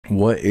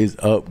What is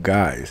up,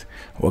 guys?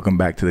 Welcome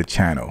back to the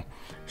channel.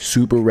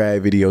 Super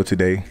rad video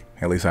today,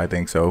 at least I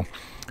think so.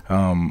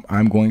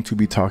 I'm going to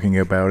be talking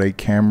about a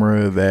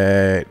camera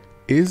that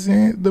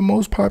isn't the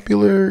most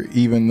popular,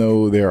 even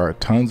though there are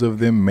tons of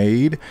them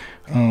made.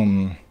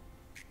 Hey,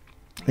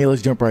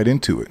 let's jump right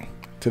into it.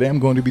 Today I'm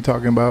going to be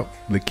talking about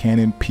the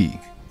Canon P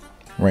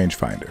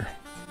Rangefinder.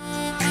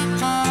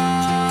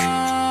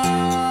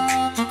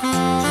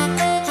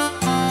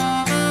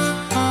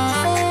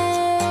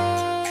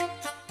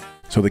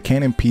 So the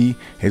Canon P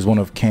is one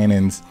of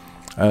Canon's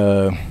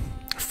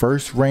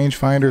first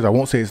rangefinders. I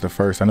won't say it's the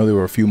first. I know there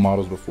were a few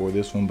models before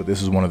this one, but this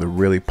is one of the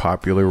really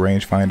popular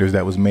rangefinders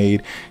that was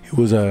made. It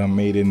was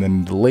made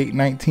in the late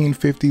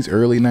 1950s,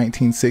 early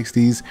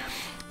 1960s.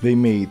 They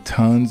made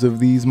tons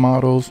of these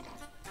models.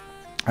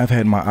 I've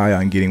had my eye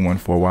on getting one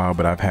for a while,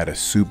 but I've had a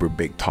super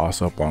big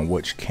toss up on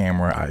which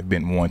camera I've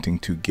been wanting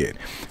to get.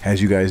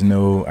 As you guys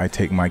know, I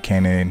take my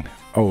Canon,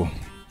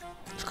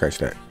 scratch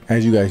that.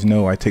 As you guys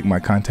know, I take my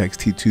Contax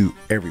T2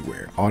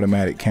 everywhere.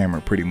 Automatic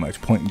camera, pretty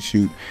much, point and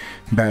shoot,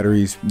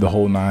 batteries, the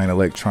whole nine,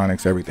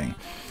 electronics, everything.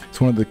 It's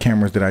one of the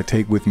cameras that I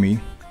take with me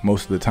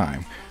most of the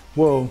time.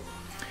 Well,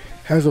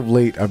 as of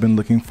late, I've been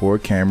looking for a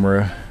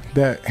camera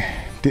that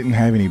didn't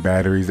have any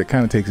batteries. That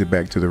kind of takes it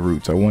back to the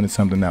roots. I wanted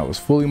something that was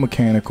fully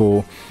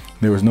mechanical.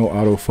 There was no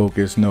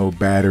autofocus, no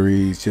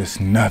batteries, just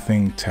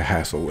nothing to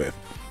hassle with.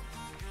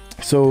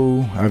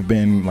 So I've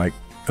been like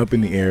up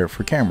in the air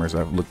for cameras.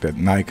 I've looked at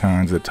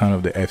Nikons, a ton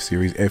of the F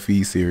series,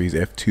 FE series,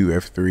 F2,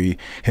 F3,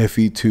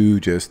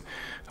 FE2, just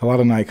a lot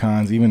of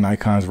Nikons, even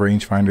Nikon's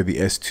rangefinder, the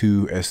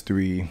S2,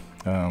 S3.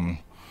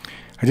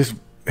 I just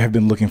have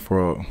been looking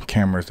for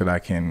cameras that I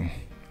can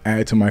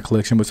add to my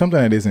collection, but something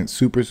that isn't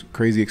super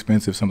crazy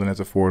expensive, something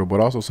that's affordable, but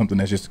also something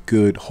that's just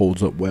good,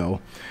 holds up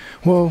well.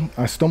 Well,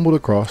 I stumbled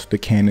across the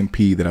Canon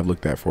P that I've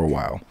looked at for a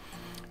while.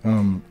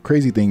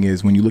 Crazy thing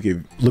is, when you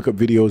look up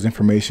videos,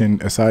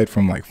 information, aside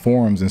from like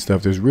forums and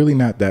stuff, there's really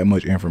not that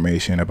much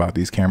information about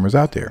these cameras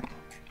out there.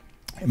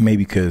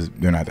 Maybe because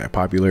they're not that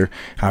popular.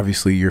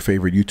 Obviously, your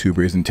favorite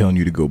YouTuber isn't telling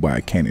you to go buy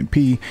a Canon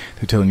P.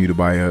 They're telling you to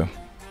buy a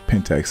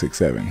Pentax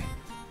 6.7.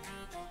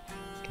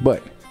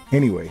 But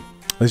anyway,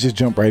 let's just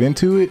jump right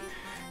into it.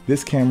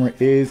 This camera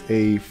is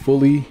a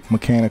fully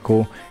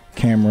mechanical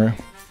camera.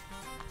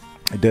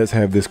 It does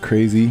have this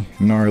crazy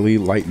gnarly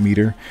light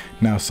meter.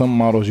 Now, some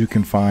models you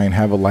can find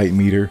have a light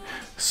meter,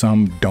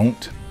 some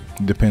don't.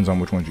 It depends on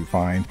which ones you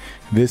find.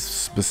 This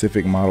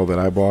specific model that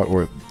I bought,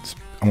 or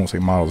I won't say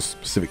model,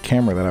 specific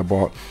camera that I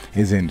bought,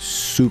 is in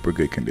super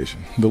good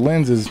condition. The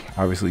lens is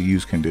obviously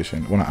used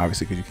condition. Well, not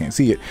obviously because you can't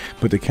see it,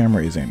 but the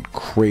camera is in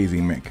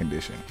crazy mint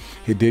condition.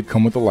 It did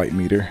come with a light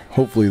meter.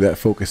 Hopefully that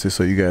focuses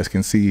so you guys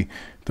can see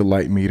the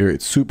light meter.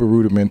 It's super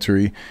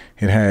rudimentary.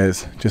 It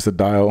has just a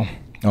dial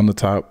on the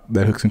top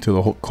that hooks into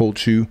the cold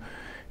shoe,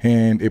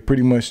 and it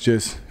pretty much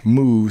just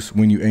moves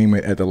when you aim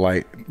it at the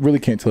light. Really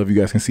can't tell if you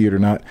guys can see it or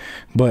not,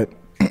 but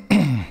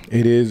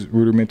it is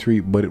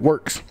rudimentary, but it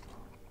works.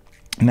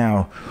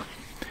 Now,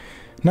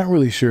 not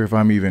really sure if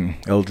I'm even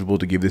eligible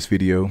to give this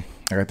video.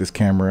 I got this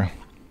camera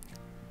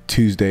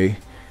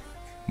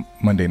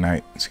Monday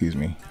night, excuse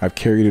me. I've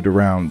carried it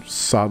around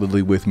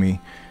solidly with me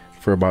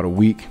for about a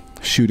week,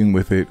 shooting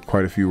with it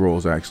quite a few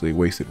rolls. Actually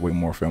wasted way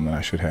more film than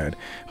I should have,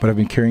 but I've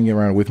been carrying it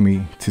around with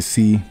me to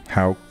see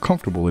how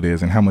comfortable it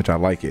is and how much I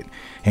like it.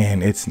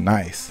 And it's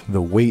nice.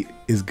 The weight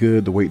is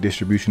good. The weight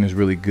distribution is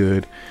really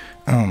good.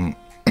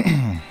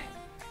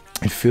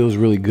 It feels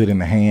really good in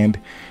the hand.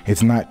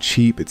 It's not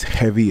cheap. It's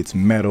heavy. It's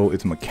metal.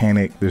 It's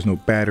mechanic. There's no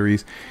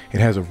batteries. It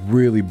has a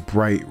really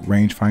bright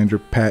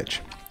rangefinder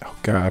patch. Oh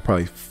God, I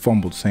probably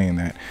fumbled saying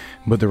that,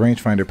 but the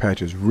rangefinder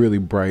patch is really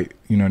bright.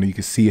 You know, you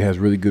can see it has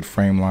really good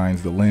frame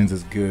lines. The lens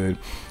is good.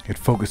 It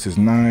focuses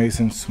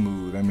nice and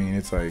smooth. I mean,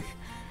 it's like,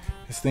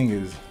 this thing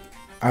is,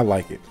 I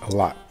like it a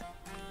lot.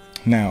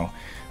 Now,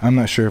 I'm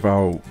not sure if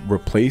I'll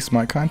replace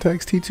my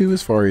Contax T2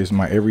 as far as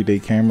my everyday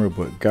camera,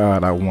 but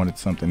God, I wanted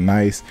something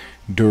nice,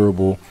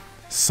 durable,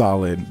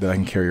 solid that I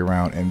can carry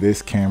around, and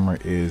this camera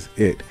is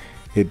it.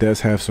 It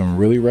does have some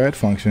really rad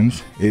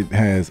functions. It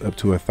has up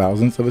to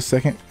 1,000th of a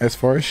second as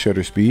far as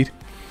shutter speed.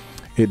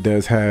 It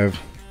does have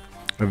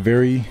a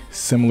very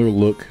similar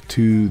look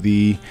to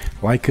the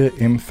Leica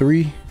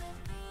M3.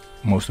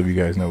 Most of you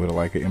guys know what a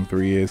Leica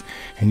M3 is,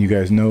 and you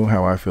guys know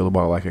how I feel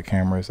about Leica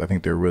cameras. I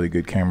think they're really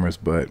good cameras,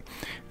 but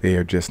they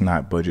are just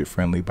not budget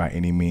friendly by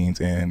any means,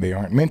 and they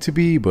aren't meant to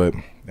be, but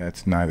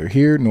that's neither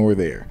here nor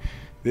there.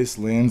 This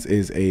lens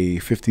is a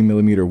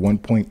 50mm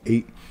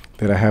 1.8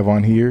 that I have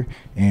on here,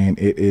 and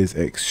it is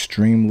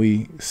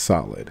extremely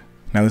solid.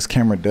 Now, this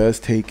camera does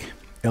take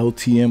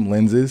LTM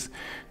lenses,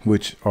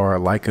 which are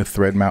Leica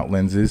thread mount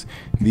lenses.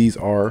 These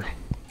are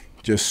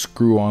just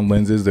screw on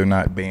lenses. They're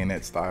not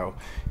bayonet style.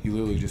 You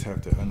literally just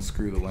have to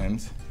unscrew the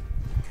lens,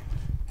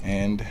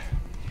 and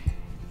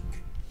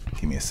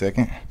give me a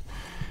second. It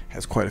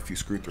has quite a few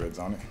screw threads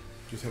on it.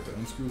 Just have to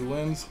unscrew the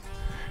lens,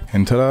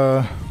 and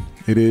ta-da,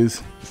 it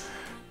is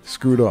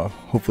screwed off.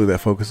 Hopefully that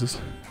focuses,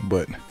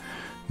 but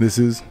this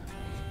is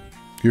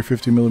your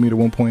 50mm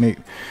 1.8.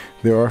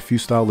 There are a few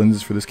style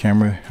lenses for this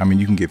camera. I mean,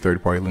 you can get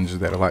third-party lenses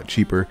that are a lot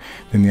cheaper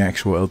than the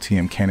actual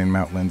LTM Canon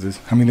mount lenses.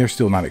 I mean, they're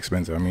still not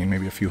expensive. I mean,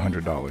 maybe a few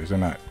 $100s. They're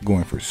not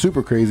going for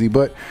super crazy,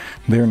 but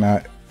they're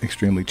not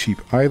extremely cheap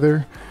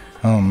either.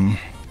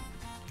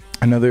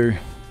 Another,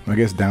 I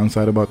guess,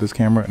 downside about this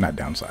camera, not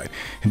downside,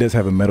 it does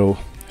have a metal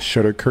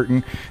shutter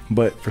curtain,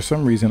 but for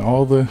some reason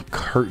all the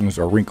curtains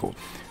are wrinkled.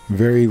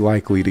 Very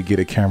likely to get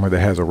a camera that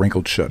has a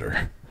wrinkled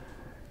shutter.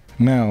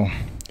 Now,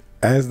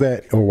 as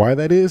that, or why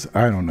that is,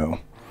 I don't know.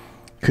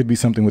 Could be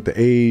something with the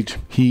age,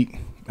 heat,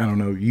 I don't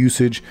know,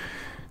 usage.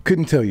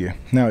 Couldn't tell you.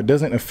 Now, it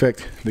doesn't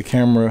affect the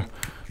camera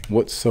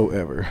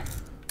whatsoever.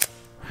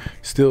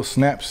 Still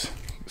snaps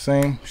the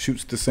same,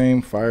 shoots the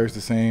same, fires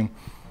the same.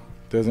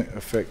 Doesn't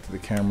affect the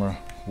camera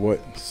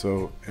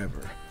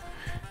whatsoever.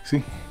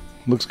 See,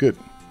 looks good.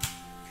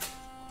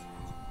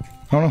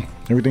 I don't know,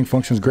 everything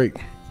functions great.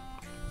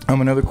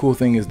 Another cool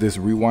thing is this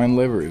rewind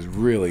lever is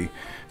really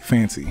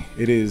fancy.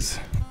 It is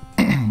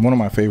one of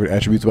my favorite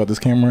attributes about this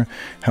camera,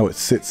 how it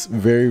sits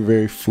very,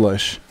 very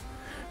flush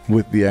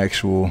with the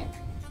actual,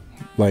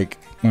 like,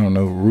 I don't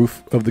know,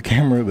 roof of the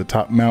camera, the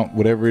top mount,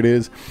 whatever it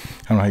is.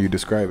 I don't know how you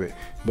describe it,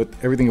 but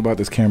everything about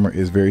this camera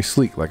is very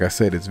sleek. Like I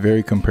said, it's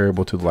very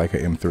comparable to the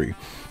Leica M3.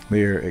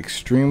 They are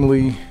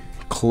extremely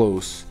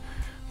close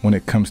when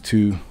it comes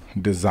to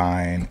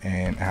design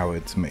and how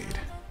it's made.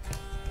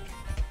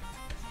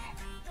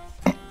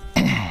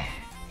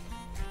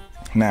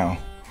 Now,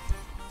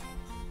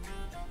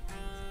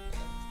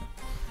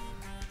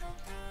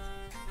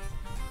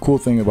 cool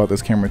thing about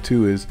this camera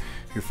too is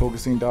your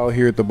focusing dial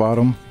here at the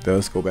bottom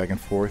does go back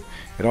and forth.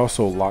 It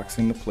also locks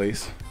into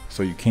place,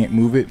 so you can't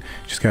move it.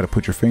 Just got to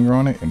put your finger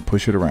on it and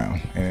push it around,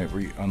 and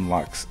it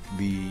unlocks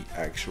the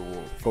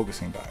actual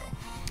focusing dial,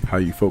 how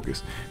you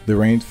focus. The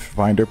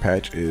rangefinder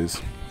patch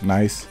is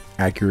nice,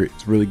 accurate,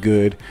 it's really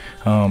good.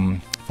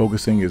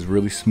 Focusing is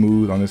really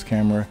smooth on this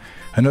camera.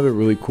 Another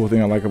really cool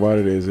thing I like about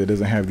it is it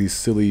doesn't have these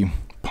silly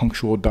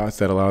punctual dots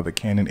that a lot of the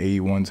Canon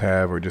A1s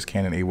have, or just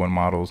Canon A1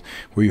 models,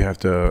 where you have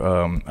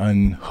to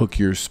unhook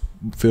your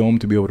film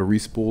to be able to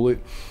re-spool it.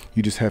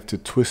 You just have to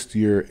twist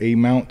your A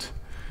mount,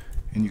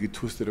 and you can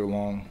twist it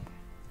along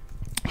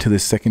to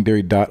this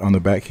secondary dot on the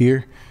back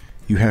here.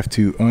 You have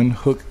to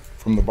unhook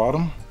from the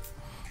bottom,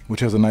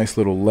 which has a nice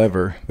little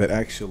lever that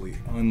actually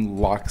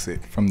unlocks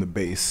it from the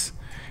base,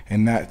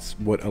 and that's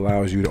what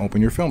allows you to open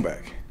your film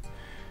back,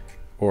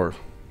 or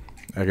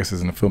I guess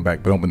isn't a film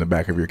back, but open the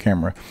back of your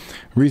camera.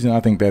 The reason I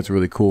think that's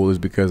really cool is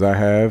because I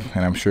have,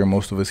 and I'm sure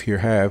most of us here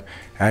have,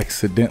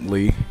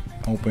 accidentally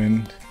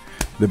opened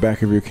the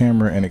back of your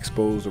camera and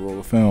exposed a roll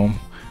of film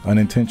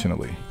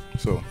unintentionally.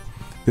 So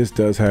this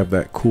does have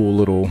that cool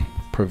little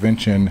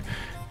prevention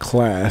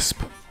clasp,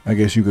 I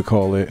guess you could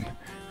call it,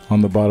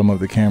 on the bottom of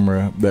the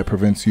camera that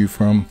prevents you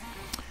from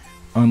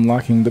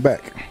unlocking the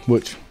back,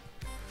 which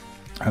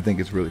I think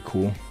is really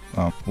cool.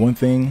 One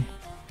thing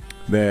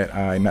that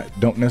I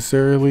don't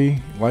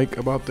necessarily like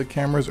about the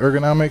camera's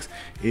ergonomics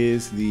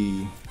is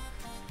the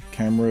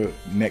camera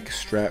neck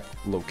strap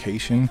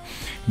location.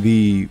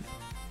 The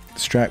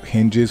strap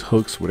hinges,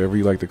 hooks, whatever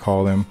you like to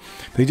call them,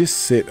 they just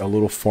sit a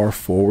little far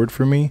forward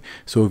for me.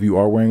 So if you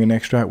are wearing a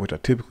neck strap, which I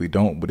typically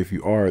don't, but if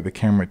you are, the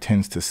camera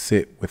tends to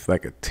sit with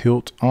like a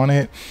tilt on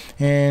it,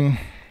 and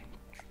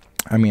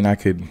I mean,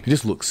 it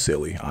just looks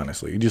silly,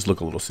 honestly. You just look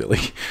a little silly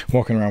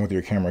walking around with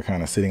your camera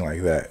kind of sitting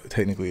like that.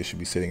 Technically, it should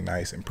be sitting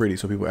nice and pretty.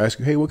 So people ask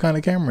you, hey, what kind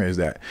of camera is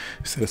that?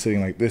 Instead of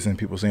sitting like this and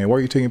people saying, why are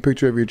you taking a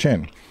picture of your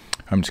chin?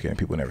 I'm just kidding.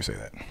 People never say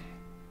that.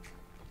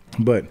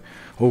 But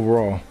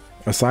overall,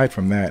 aside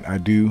from that, I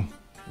do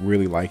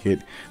really like it.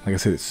 Like I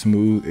said, it's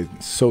smooth.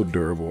 It's so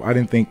durable. I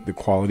didn't think the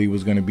quality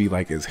was going to be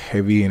like as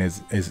heavy and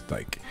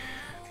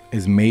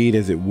as made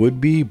as it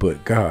would be.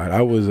 But God,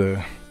 I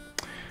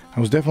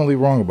was definitely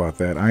wrong about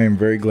that. I am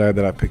very glad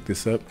that I picked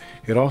this up.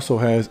 It also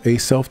has a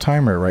self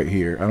timer right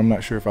here. I'm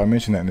not sure if I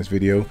mentioned that in this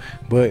video,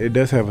 but it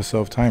does have a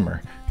self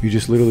timer. You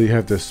just literally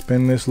have to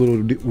spin this little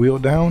wheel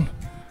down,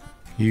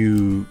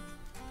 you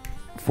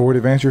forward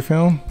advance your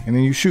film, and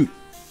then you shoot.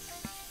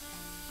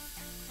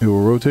 It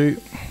will rotate.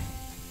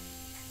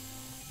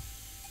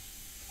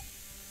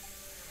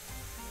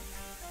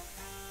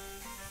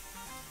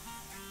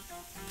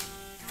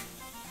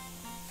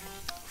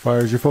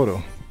 Fires your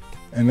photo.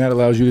 And that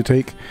allows you to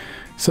take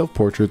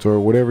self-portraits or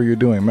whatever you're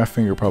doing. My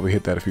finger probably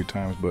hit that a few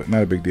times, but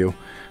not a big deal.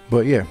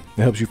 But yeah,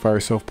 it helps you fire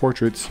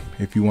self-portraits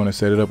if you want to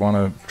set it up on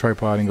a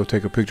tripod and go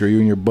take a picture of you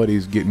and your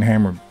buddies getting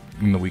hammered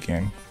in the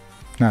weekend.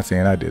 Not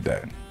saying I did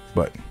that,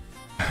 but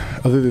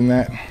other than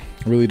that,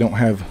 I really don't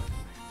have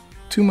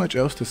too much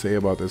else to say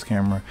about this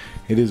camera.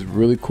 It is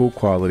really cool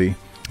quality.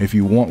 If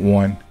you want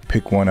one,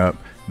 pick one up.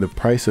 The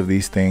price of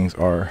these things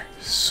are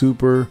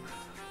super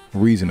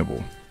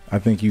reasonable. I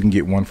think you can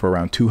get one for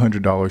around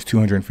 $200,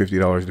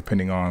 $250,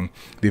 depending on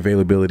the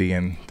availability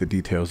and the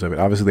details of it.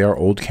 Obviously, they are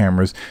old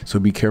cameras, so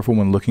be careful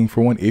when looking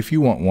for one. If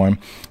you want one,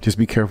 just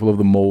be careful of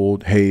the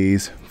mold,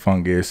 haze,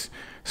 fungus,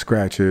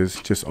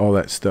 scratches, just all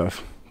that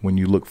stuff. when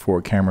you look for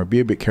a camera, be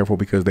a bit careful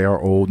because they are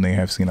old and they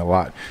have seen a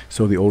lot.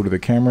 So the older the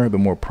camera, the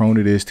more prone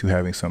it is to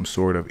having some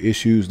sort of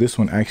issues. This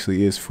one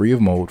actually is free of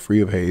mold,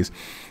 free of haze,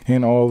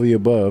 and all the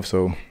above.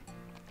 So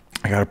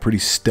I got a pretty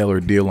stellar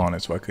deal on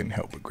it, so I couldn't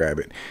help but grab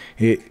it.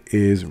 It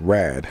is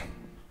rad.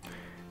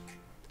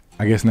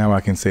 I guess now I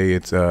can say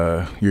it's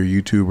your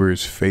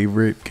YouTuber's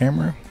favorite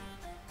camera.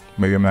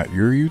 Maybe I'm not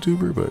your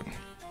YouTuber, but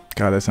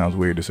God, that sounds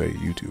weird to say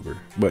YouTuber.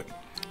 But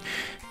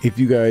if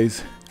you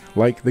guys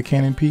like the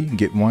Canon P,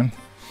 get one.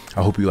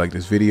 I hope you like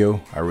this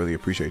video. I really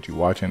appreciate you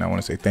watching. I want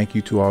to say thank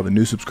you to all the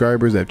new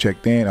subscribers that have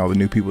checked in, all the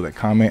new people that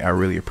comment. I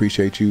really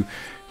appreciate you.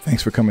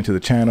 Thanks for coming to the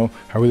channel.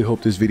 I really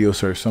hope this video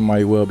serves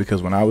somebody well,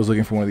 because when I was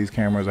looking for one of these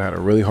cameras, I had a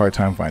really hard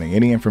time finding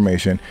any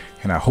information,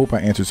 and I hope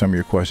I answered some of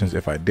your questions.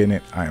 If I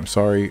didn't, I am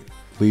sorry.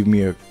 Leave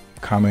me a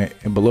comment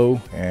below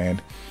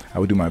and I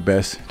will do my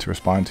best to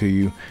respond to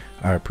you.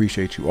 I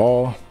appreciate you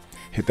all.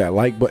 Hit that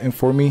like button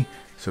for me,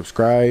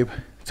 subscribe,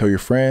 tell your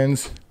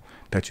friends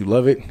that you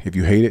love it. If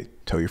you hate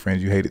it, tell your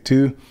friends you hate it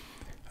too.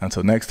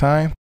 Until next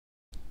time,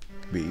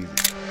 be easy.